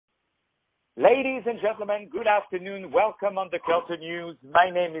Ladies and gentlemen, good afternoon. Welcome on the Culture News. My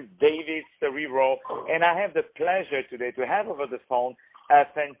name is David SERERO, and I have the pleasure today to have over the phone a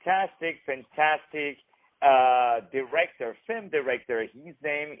fantastic director, film director. His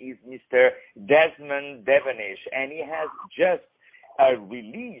name is Mr. Desmond Devenish, and he has just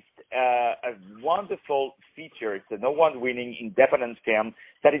released a wonderful feature. It's an award-winning independent film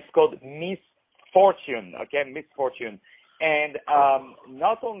that is called Misfortune, okay, Misfortune. And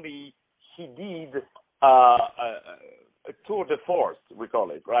not only he did a tour de force, we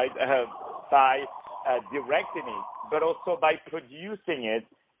call it, right, by directing it, but also by producing it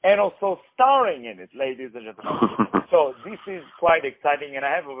and also starring in it, ladies and gentlemen. So this is quite exciting, and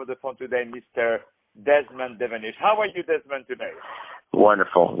I have over the phone today Mr. Desmond Devenish. How are you, Desmond, today?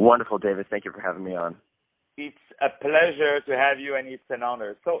 Wonderful. Wonderful, David. Thank you for having me on. It's a pleasure to have you, and it's an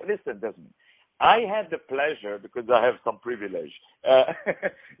honor. So listen, Desmond, I had the pleasure, because I have some privilege,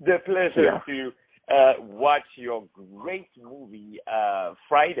 the pleasure to watch your great movie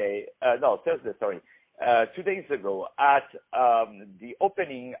Thursday, 2 days ago at the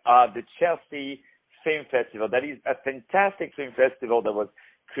opening of the Chelsea Film Festival. That is a fantastic film festival that was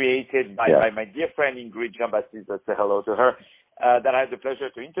created by my dear friend Ingrid Jean-Baptiste. Say hello to her. That I had the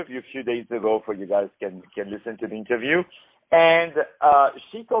pleasure to interview a few days ago, for you guys can listen to the interview. And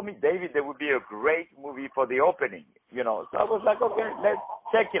she told me, David, there would be a great movie for the opening, you know. So I was like, okay, let's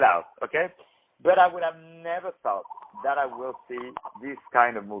check it out, okay? But I would have never thought that I will see this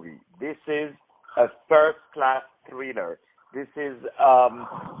kind of movie. This is a first-class thriller. This is a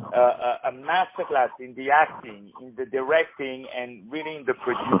masterclass in the acting, in the directing, and really in the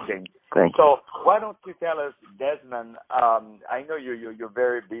producing. So why don't you tell us, Desmond, I know you're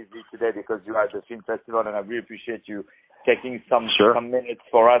very busy today because you are at the film festival, and I really appreciate you taking some minutes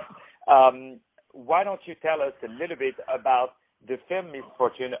for us. Why don't you tell us a little bit about the film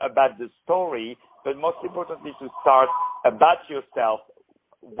Misfortune, about the story, but most importantly to start, about yourself,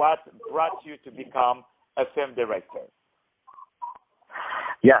 what brought you to become a film director?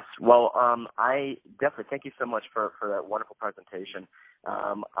 Yes, well, I definitely thank you so much for that wonderful presentation.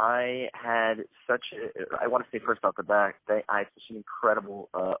 I want to say first off the bat, I had such an incredible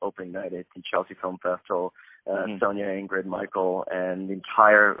opening night at the Chelsea Film Festival. Sonia, Ingrid, Michael, and the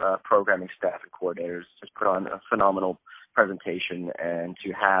entire programming staff and coordinators just put on a phenomenal presentation, and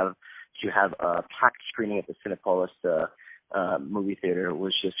to have a packed screening at the Cinepolis movie theater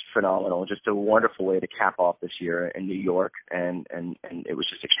was just phenomenal. Just a wonderful way to cap off this year in New York, and it was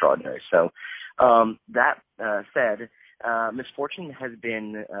just extraordinary. So that said, Misfortune has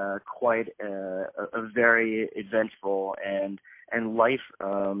been quite a very eventful and life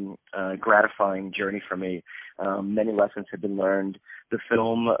gratifying journey for me. Many lessons have been learned. The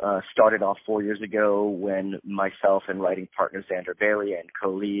film started off 4 years ago when myself and writing partner Xander Bailey and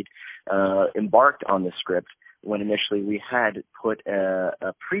co-lead embarked on the script, when initially we had put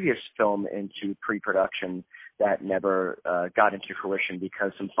a previous film into pre-production that never got into fruition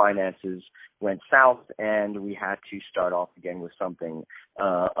because some finances went south, and we had to start off again with something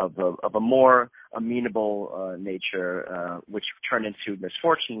of a more amenable nature, which turned into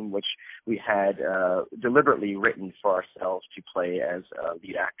Misfortune, which we had deliberately written for ourselves to play as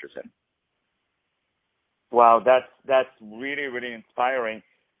lead actors in. Wow, that's really, really inspiring.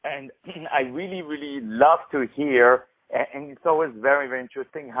 And I really, really love to hear, and it's always very, very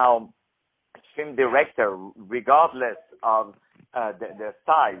interesting how film director, regardless of their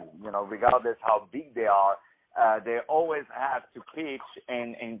size, you know, regardless how big they are, they always have to pitch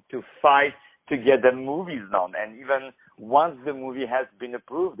and to fight to get the movies done. And even once the movie has been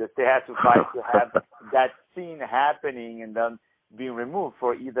approved, they have to fight to have that scene happening and then being removed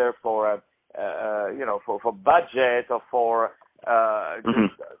for either for budget or for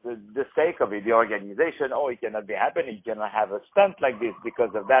the sake of it, the organization. Oh, it cannot be happening. You cannot have a stunt like this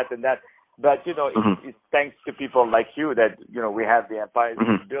because of that and that. But, you know, it's thanks to people like you that, you know, we have the Empire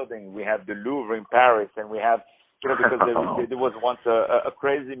State Building, we have the Louvre in Paris, and we have, you know, because there was once a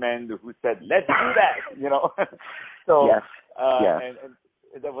crazy man who said, let's do that, you know. So, and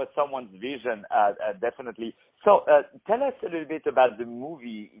there was someone's vision, definitely. So tell us a little bit about the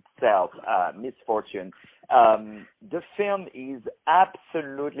movie itself, Misfortune. The film is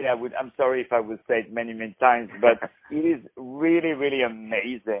absolutely, I'm sorry if I will say it many, many times, but it is really, really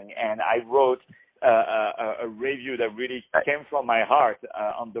amazing. And I wrote a review that really came from my heart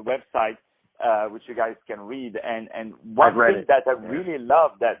on the website, which you guys can read. And one thing that I really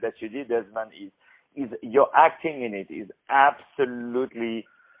love that you did, Desmond, is your acting in it is absolutely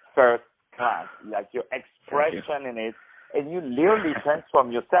first class. Like your expression in it, and you literally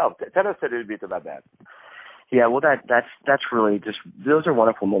transform yourself. Tell us a little bit about that. Yeah, well, that's really just, those are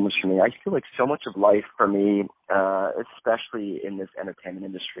wonderful moments for me. I feel like so much of life for me, especially in this entertainment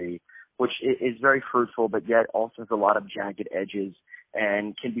industry, which is very fruitful, but yet also has a lot of jagged edges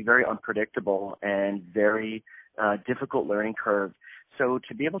and can be very unpredictable and very difficult learning curve. So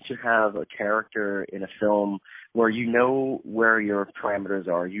to be able to have a character in a film where you know where your parameters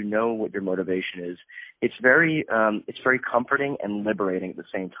are, you know what your motivation is, it's very comforting and liberating at the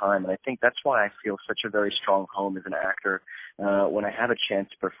same time. And I think that's why I feel such a very strong home as an actor when I have a chance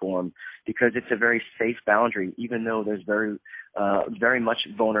to perform, because it's a very safe boundary. Even though there's very much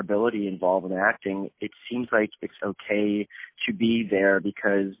vulnerability involved in acting, it seems like it's okay to be there,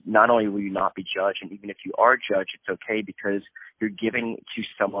 because not only will you not be judged, and even if you are judged, it's okay because you're giving to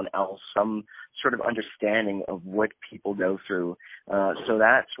someone else some sort of understanding of what people go through. So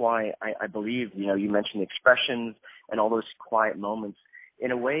that's why I believe, you mentioned expressions and all those quiet moments. In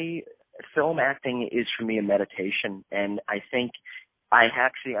a way, film acting is for me a meditation, and I think I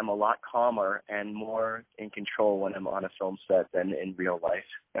actually am a lot calmer and more in control when I'm on a film set than in real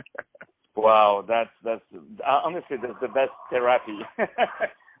life. Wow, that's honestly, that's the best therapy.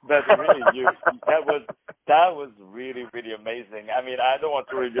 But really, that was really, really amazing. I mean, I don't want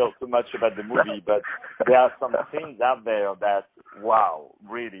to reveal too much about the movie, but there are some things out there that, wow,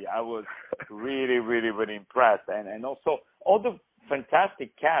 really, I was really, really, really impressed, and also all the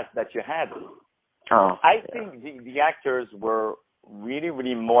fantastic cast that you had. I think the actors were really,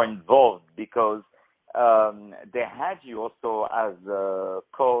 really more involved because they had you also as a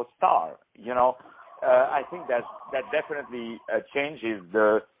co-star. I think that definitely changes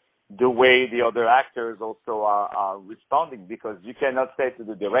the way the other actors also are responding, because you cannot say to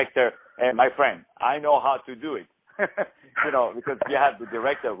the director, "Hey, my friend, I know how to do it," because you have the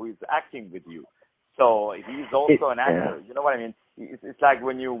director who is acting with you. So he's also an actor. You know what I mean? It's like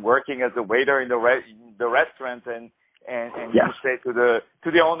when you're working as a waiter in the restaurant and you say to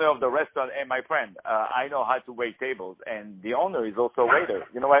the owner of the restaurant, "Hey, my friend, I know how to wait tables," and the owner is also a waiter.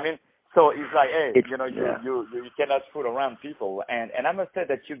 You know what I mean? So it's like, hey, you cannot fool around people. And I must say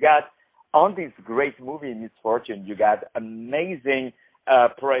that you got, on this great movie, Misfortune, you got amazing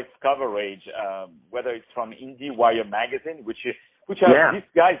press coverage, whether it's from IndieWire magazine, which these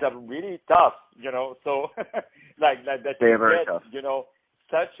guys are really tough, so like that you get, tough.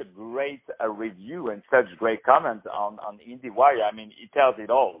 Such a great review and such great comments on IndieWire. I mean, it tells it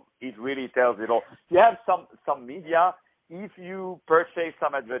all. It really tells it all. You have some media. If you purchase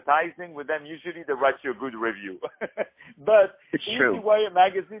some advertising with them, usually they write you a good review. But IndieWire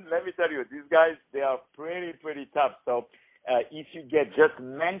magazine, let me tell you, these guys, they are pretty, pretty tough. So if you get just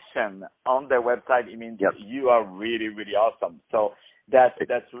mentioned on their website, it means you are really, really awesome. So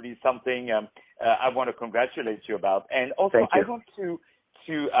that's really something I want to congratulate you about. And also, I want to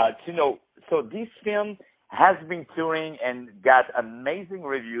know, so this film has been touring and got amazing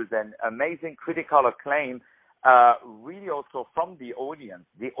reviews and amazing critical acclaim. Really also from the audience.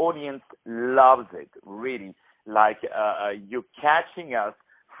 The audience loves it, really. Like, you're catching us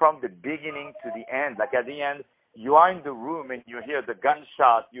from the beginning to the end. Like, at the end, you are in the room and you hear the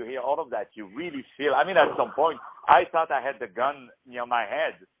gunshot, you hear all of that. You really feel, I mean, at some point, I thought I had the gun near my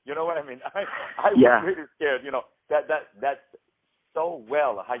head. You know what I mean? I was really scared. That's so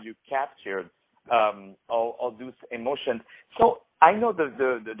well how you captured all those emotions. So I know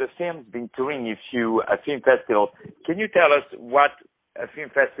the film's been touring a few film festivals. Can you tell us what a film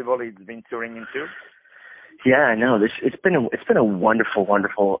festival it's been touring into? Yeah, no, it's been a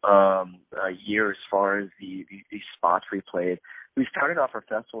wonderful year as far as the spots we played. We started off our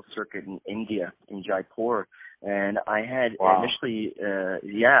festival circuit in India, in Jaipur, and I had initially,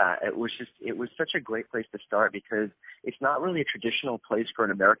 it was such a great place to start because it's not really a traditional place for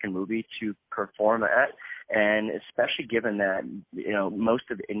an American movie to perform at, and especially given that, most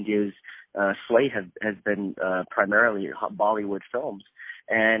of India's slate has been primarily Bollywood films.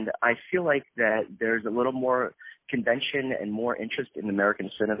 And I feel like that there's a little more convention and more interest in American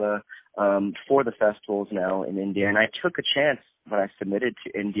cinema for the festivals now in India. And I took a chance when I submitted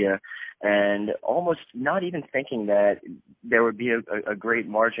to India, and almost not even thinking that there would be a great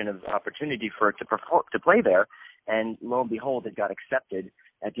margin of opportunity for it to play there. And lo and behold, it got accepted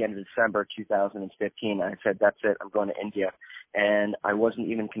at the end of December 2015. I said, that's it, I'm going to India. And I wasn't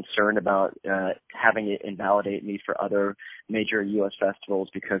even concerned about having it invalidate me for other major U.S. festivals,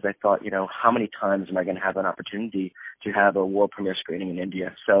 because I thought, how many times am I going to have an opportunity to have a world premiere screening in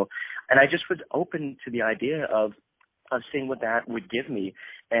India? So, and I just was open to the idea of seeing what that would give me.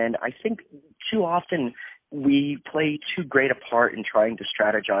 And I think too often we play too great a part in trying to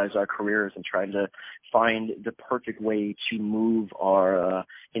strategize our careers and trying to find the perfect way to move our,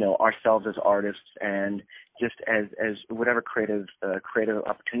 ourselves as artists and just as whatever creative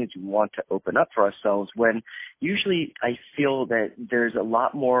opportunities we want to open up for ourselves, when usually I feel that there's a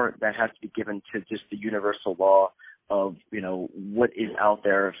lot more that has to be given to just the universal law of, what is out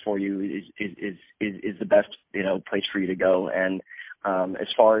there for you is the best, place for you to go. And as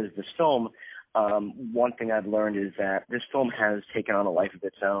far as this film, one thing I've learned is that this film has taken on a life of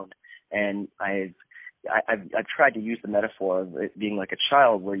its own. And I've tried to use the metaphor of it being like a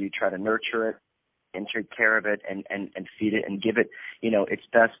child, where you try to nurture it and take care of it and feed it and give it, its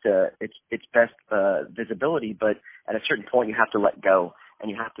best visibility. But at a certain point, you have to let go, and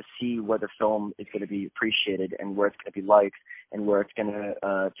you have to see where the film is going to be appreciated and where it's going to be liked and where it's going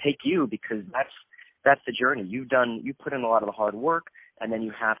to take you, because that's the journey. You put in a lot of the hard work, and then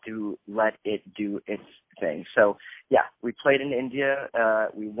you have to let it do its thing. So, yeah, we played in India.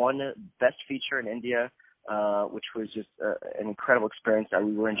 We won Best Feature in India, which was just an incredible experience.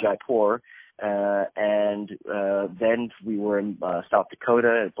 We were in Jaipur, and then we were in South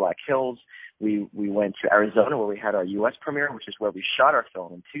Dakota at Black Hills. We went to Arizona, where we had our U.S. premiere, which is where we shot our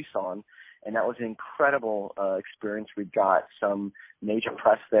film in Tucson, and that was an incredible experience. We got some major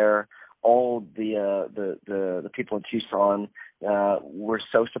press there. All the people in Tucson were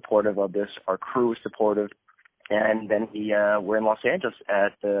so supportive of this. Our crew was supportive. And then we were in Los Angeles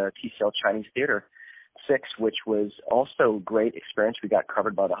at the TCL Chinese Theater 6, which was also a great experience. We got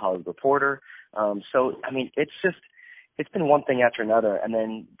covered by the Hollywood Reporter. So, I mean, it's been one thing after another. And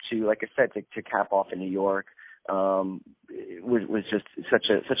then like I said, to cap off in New York, was just such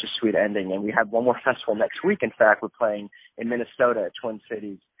a sweet ending. And we have one more festival next week. In fact, we're playing in Minnesota at Twin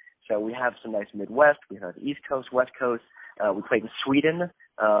Cities. So we have some nice Midwest. We have East Coast, West Coast. We played in Sweden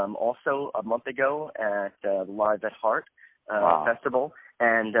also a month ago at the Live at Heart Festival,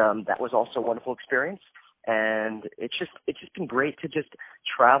 and that was also a wonderful experience. And it's just been great to just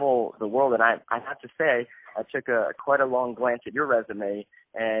travel the world. And I have to say, I took quite a long glance at your resume,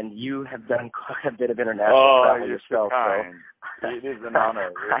 and you have done quite a bit of international travel yourself. So it is an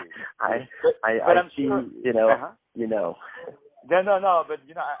honor, really. I see, No, but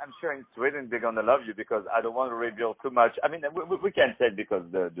I'm sure in Sweden they're gonna love you, because I don't want to reveal too much. I mean, we can't say because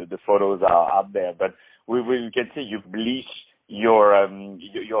the photos are up there, but we can see you bleach your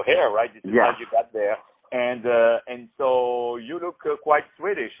hair, right? This is how you got there, and so you look quite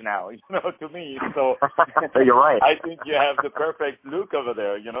Swedish now, to me. So you're right. I think you have the perfect look over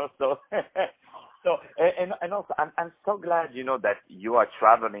there, So. So and also I'm so glad that you are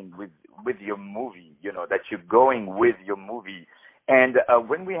traveling with your movie, that you're going with your movie. And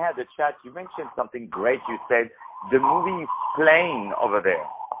when we had the chat, you mentioned something great. You said the movie is playing over there,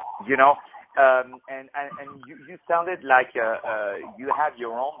 and you sounded like you have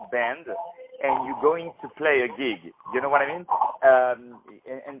your own band and you're going to play a gig. You know what I mean?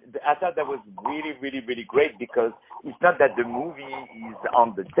 And I thought that was really, really, really great, because it's not that the movie is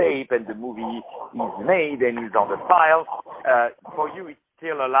on the tape and the movie is made and is on the file. For you, it's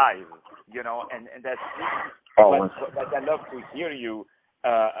still alive, and that's what I love to hear you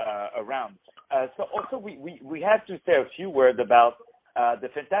around. So also we have to say a few words about the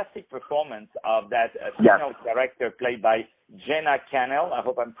fantastic performance of that female character played by Jenna Cannell. I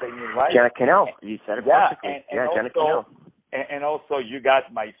hope I'm saying it right. Jenna Cannell. You said it perfectly. Jenna Cannell. And also you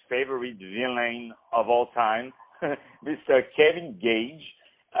got my favorite villain of all time, Mr. Kevin Gage.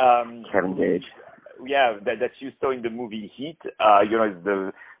 Kevin Gage. Yeah, that you saw in the movie Heat. Is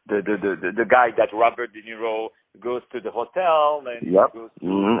the guy that Robert De Niro goes to the hotel and goes to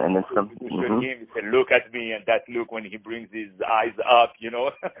and then some. Him, he said, "Look at me," and that look when he brings his eyes up, he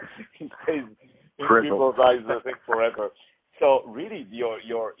stays in people's eyes, I think, forever. So really, your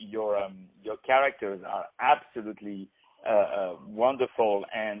characters are absolutely wonderful.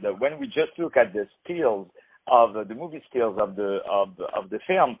 And when we just look at the stills of the movie stills of the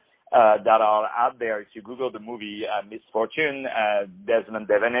film that are out there, if you Google the movie Misfortune, Desmond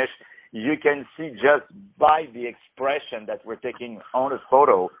Devenish, you can see just by the expression that we're taking on a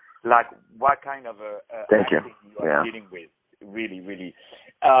photo, like what kind of acting you are dealing with. Really, really.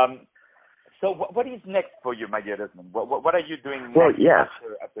 So what is next for you, my dear Desmond? What are you doing next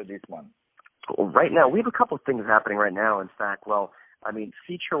after this one? Right now, we have a couple of things happening right now. In fact,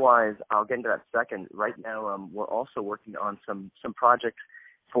 feature-wise, I'll get into that second. Right now, we're also working on some projects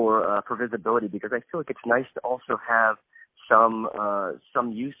for visibility, because I feel like it's nice to also have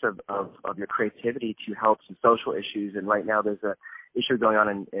some use of your creativity to help some social issues. And right now, there's a issue going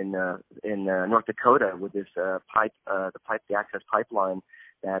on in North Dakota with this the access pipeline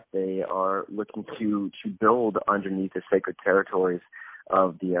that they are looking to build underneath the sacred territories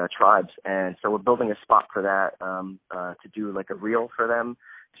of the tribes. And so we're building a spot for that, to do like a reel for them,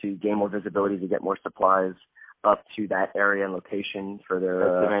 to gain more visibility, to get more supplies up to that area and location for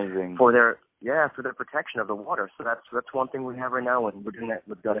their for their protection of the water. So that's one thing we have right now, and we're doing that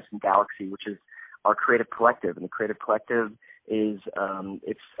with DESMOND Galaxy, which is our creative collective. And the creative collective is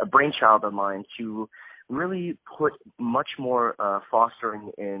it's a brainchild of mine to really put much more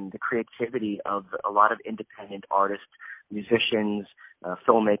fostering in the creativity of a lot of independent artists, musicians,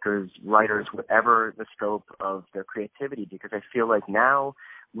 filmmakers, writers, whatever the scope of their creativity, because I feel like now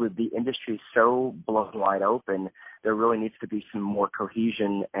with the industry so blown wide open, there really needs to be some more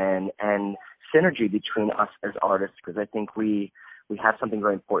cohesion and synergy between us as artists, because I think we have something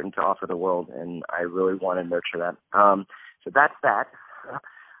very important to offer the world, and I really want to nurture that. So that's that.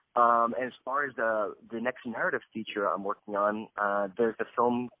 And as far as the next narrative feature I'm working on, there's a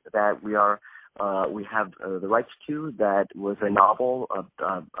film that we have the rights to that was a novel,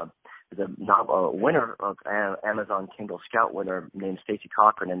 a winner of Amazon Kindle Scout winner named Stacey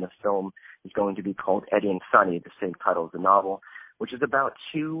Cochran, and the film is going to be called Eddie and Sonny, the same title as the novel, which is about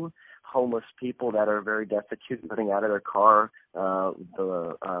two homeless people that are very destitute, living out of their car.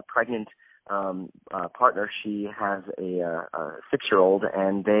 The pregnant partner, she has a 6-year-old,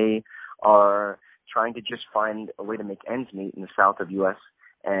 and they are trying to just find a way to make ends meet in the south of U.S.,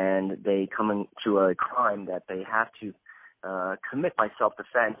 and they come into a crime that they have to commit by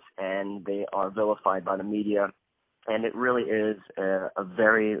self-defense, and they are vilified by the media. And it really is a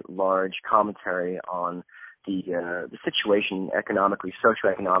very large commentary on the situation economically,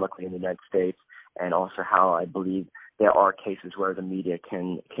 socioeconomically in the United States, and also how I believe there are cases where the media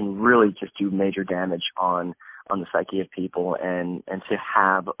can really just do major damage on the psyche of people, and to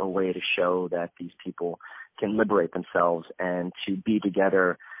have a way to show that these people can liberate themselves and to be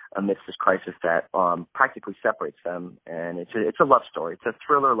together amidst this crisis that practically separates them. And it's a love story. It's a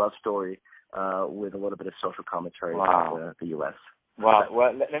thriller love story with a little bit of social commentary about the U.S. Wow.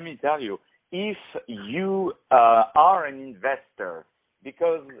 Well, let me tell you, if you are an investor,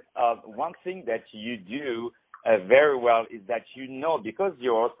 because one thing that you do very well is that because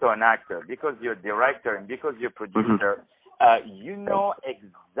you're also an actor, because you're a director, and because you're a producer, you know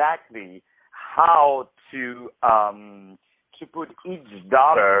exactly how to put each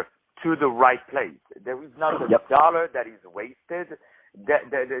dollar to the right place. There is not a dollar that is wasted.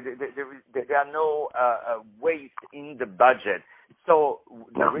 There are no waste in the budget. So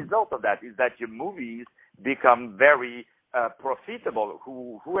the result of that is that your movies become very profitable.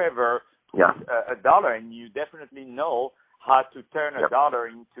 Whoever puts a dollar, and you definitely know how to turn a dollar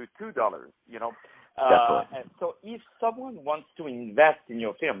into $2, and so if someone wants to invest in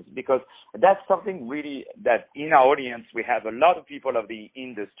your films, because that's something really that in our audience, we have a lot of people of the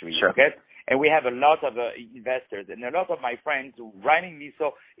industry, okay? And we have a lot of investors, and a lot of my friends writing me,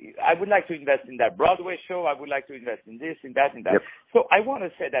 so I would like to invest in that Broadway show, I would like to invest in this, in that, in that. So I want to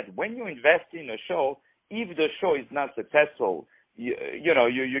say that when you invest in a show, if the show is not successful, you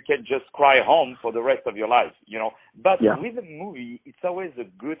can just cry home for the rest of your life, But with a movie, it's always a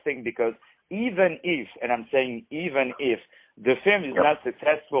good thing, because even if, and I'm saying even if, the film is not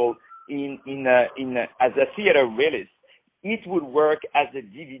successful as a theater release, it would work as a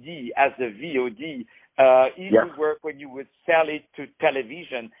DVD, as a VOD. It would work when you would sell it to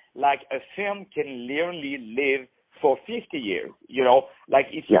television. Like a film can literally live for 50 years, Like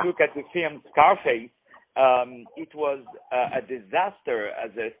if you look at the film Scarface, it was a disaster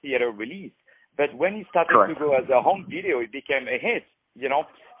as a theater release. But when it started to go as a home video, it became a hit,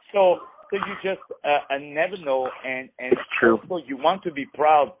 So you just never know, and also you want to be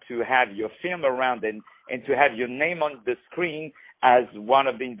proud to have your film around and to have your name on the screen as one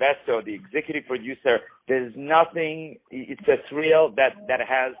of the investors, the executive producer. There's nothing, it's a thrill that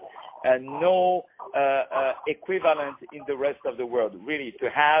has no equivalent in the rest of the world, really, to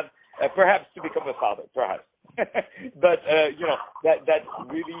have, perhaps to become a father, perhaps. But, that's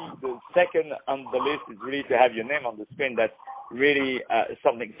really the second on the list, is really to have your name on the screen. That's really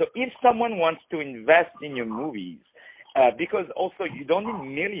something. So if someone wants to invest in your movies, because also you don't need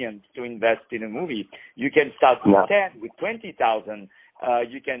millions to invest in a movie. You can start with 10, with 20,000.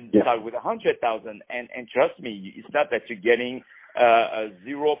 You can start with 100,000. And trust me, it's not that you're getting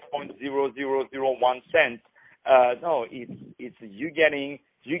 0.0001 cents. No, it's you getting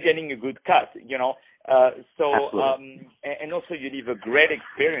a good cut, and also you live a great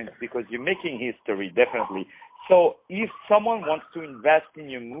experience because you're making history, definitely. So if someone wants to invest in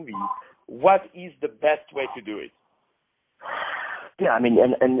your movie, what is the best way to do it? Yeah, I mean,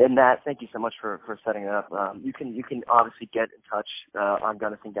 and that, thank you so much for setting it up. You can obviously get in touch on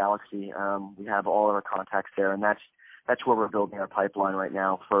DESMOND Galaxy. We have all of our contacts there, and that's where we're building our pipeline right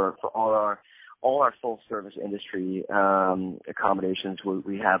now for all all our full service industry accommodations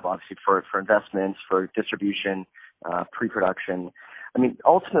we have, obviously, for investments, for distribution, pre-production. I mean,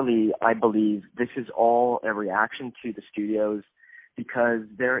 ultimately, I believe this is all a reaction to the studios, because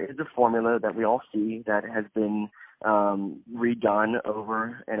there is a formula that we all see that has been redone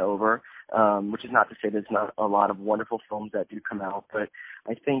over and over, which is not to say there's not a lot of wonderful films that do come out, but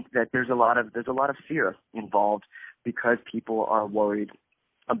I think that there's a lot of fear involved because people are worried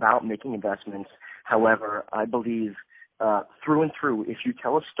about making investments. However, I believe through and through, if you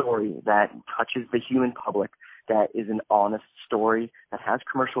tell a story that touches the human public, that is an honest story, that has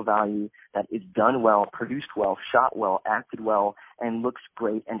commercial value, that is done well, produced well, shot well, acted well, and looks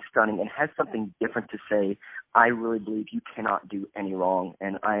great and stunning, and has something different to say, I really believe you cannot do any wrong.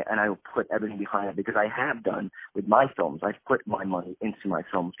 And I will put everything behind it, because I have done with my films. I've put my money into my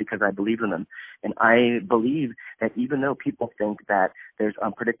films because I believe in them. And I believe that even though people think that there's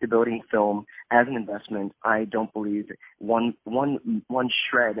unpredictability in film as an investment, I don't believe one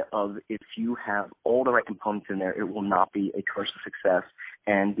shred of, if you have all the right components in there, it will not be a commercial success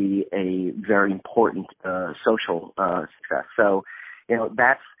and be a very important social success. So,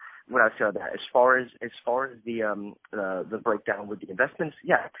 that's what I would say about that. As far as the breakdown with the investments,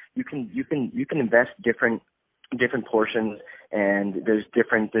 yeah, you can invest different portions, and there's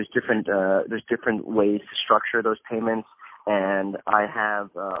different ways to structure those payments. And I have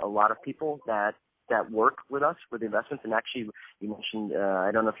a lot of people that work with us with investments. And actually, you mentioned,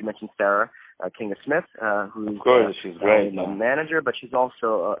 I don't know if you mentioned Sarah King of Smith, who's of course, she's great, a manager, but she's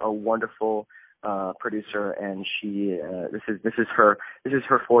also a wonderful producer, and she this is her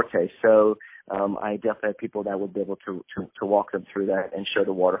forte. So I definitely have people that would be able to walk them through that and show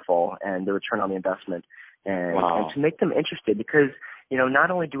the waterfall and the return on the investment, and to make them interested, because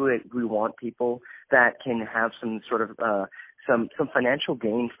not only do we want people that can have some sort of some financial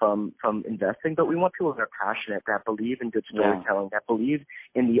gain from investing, but we want people that are passionate, that believe in good storytelling, that believe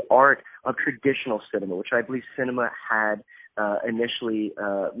in the art of traditional cinema, which I believe cinema had initially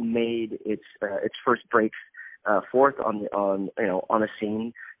made its first breaks forth on a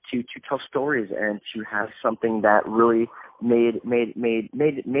scene to tell stories and to have something that really made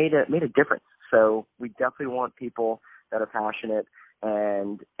a difference. So we definitely want people that are passionate,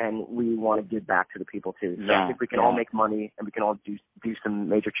 and we want to give back to the people too. So I think we can all make money, and we can all do some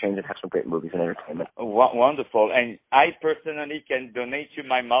major change and have some great movies and entertainment. Wonderful. And I personally can donate you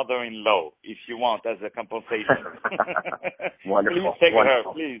my mother-in-law if you want, as a compensation. Wonderful. Please take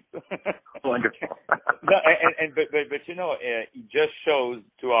Wonderful. her, please. Wonderful. No, but it just shows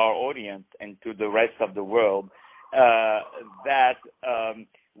to our audience and to the rest of the world that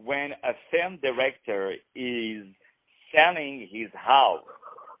when a film director is selling his house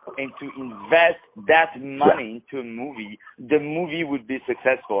and to invest that money into a movie, the movie would be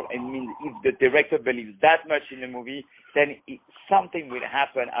successful. I mean, if the director believes that much in the movie, then something will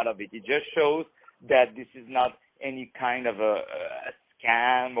happen out of it. It just shows that this is not any kind of a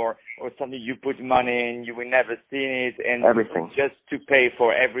scam or something you put money in, you will never see it, and everything just to pay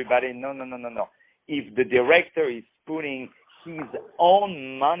for everybody. No. If the director is putting his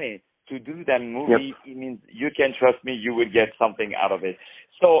own money to do that movie, it means you can trust me, you will get something out of it.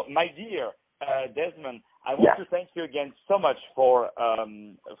 So, my dear Desmond, I want to thank you again so much for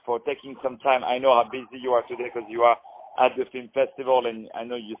taking some time. I know how busy you are today because you are at the film festival, and I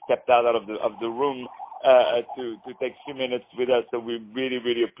know you stepped out of the room to take a few minutes with us. So we really,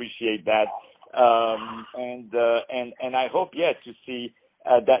 really appreciate that. And I hope to see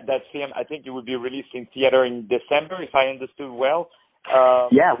that film. I think it will be released in theater in December, if I understood well.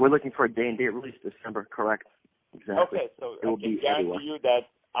 We're looking for a day and date release, December, correct? Exactly. Okay, so it will I can be guarantee everywhere. you that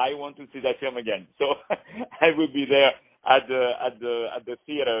I want to see that film again. So I will be there at the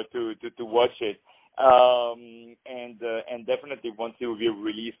theater to watch it. And definitely once it will be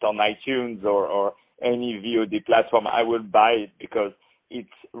released on iTunes or any VOD platform, I will buy it, because it's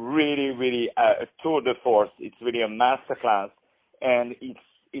really, really a tour de force. It's really a masterclass, and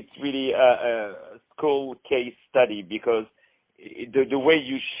it's really a school case study, because the way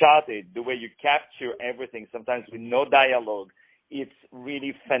you shot it, the way you capture everything, sometimes with no dialogue, it's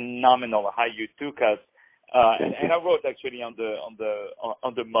really phenomenal how you took us. And I wrote actually on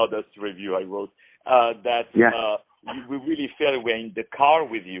the Modest review, I wrote that we really feel we're in the car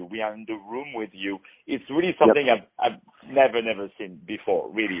with you, we are in the room with you. It's really something I've never seen before,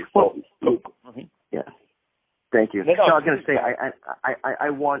 really. So, Thank you. No, I was going to say,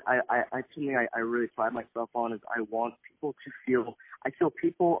 I really pride myself on is I want people to feel. I feel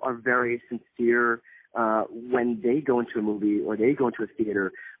people are very sincere when they go into a movie or they go into a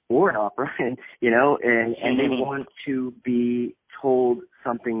theater or an opera, and they want to be told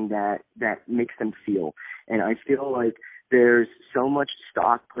something that makes them feel. And I feel like there's so much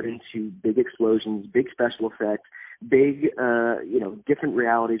stock put into big explosions, big special effects, big, different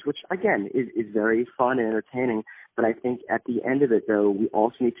realities, which, again, is very fun and entertaining. But I think at the end of it, though, we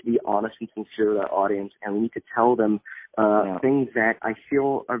also need to be honest and sincere with our audience, and we need to tell them things that I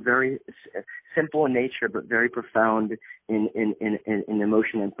feel are very simple in nature, but very profound in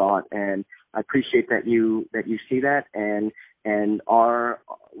emotion and thought. And I appreciate that you see that, and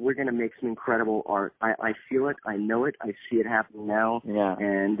we're going to make some incredible art. I feel it, I know it, I see it happening now. Yeah.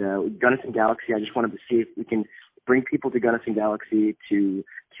 And Gunnison Galaxy, I just wanted to see if we can bring people to Gunnison Galaxy to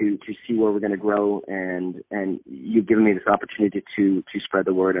see where we're going to grow, and you've given me this opportunity to spread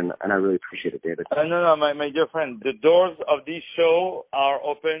the word, and I really appreciate it, David. No, my dear friend, the doors of this show are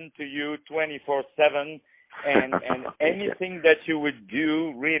open to you 24/7, and anything that you would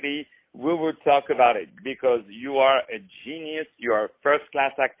do, really, we will talk about it, because you are a genius, you are a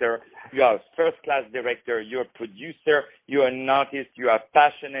first-class actor, you are a first-class director, you're a producer, you're an artist, you are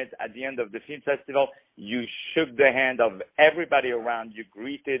passionate. At the end of the film festival, you shook the hand of everybody around, you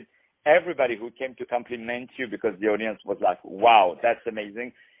greeted everybody who came to compliment you, because the audience was like, wow, that's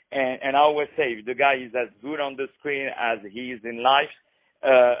amazing. And I always say, if the guy is as good on the screen as he is in life,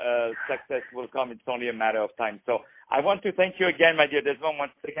 success will come. It's only a matter of time. So I want to thank you again, my dear Desmond.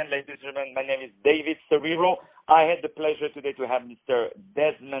 Once again, ladies and gentlemen, my name is David Serero. I had the pleasure today to have Mr.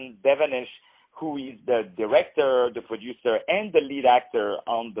 Desmond Devenish, who is the director, the producer, and the lead actor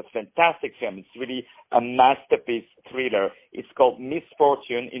on the fantastic film. It's really a masterpiece thriller. It's called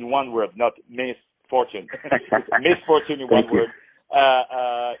Misfortune, in one word, not misfortune. Misfortune in one word.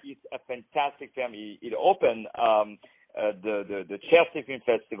 It's a fantastic film. It opened the Chelsea Film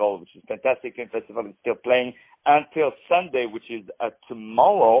Festival, which is a fantastic film festival, is still playing until Sunday, which is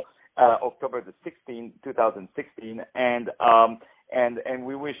tomorrow, October the 16th, 2016. And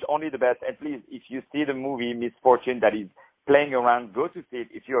we wish only the best. And please, if you see the movie Misfortune that is playing around, go to see it.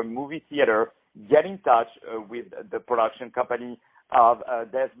 If you're a movie theater, get in touch with the production company of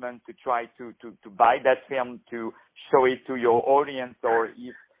Desmond to try to buy that film, to show it to your audience, or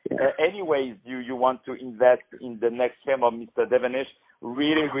if anyways you want to invest in the next film of Mr. Devenish,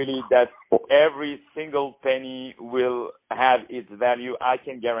 really that every single penny will have its value. I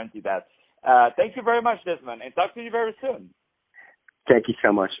can guarantee that. Thank you very much, Desmond, and talk to you very soon. Thank you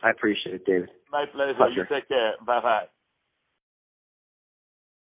so much. I appreciate it, David. My pleasure. You take care. Bye-bye.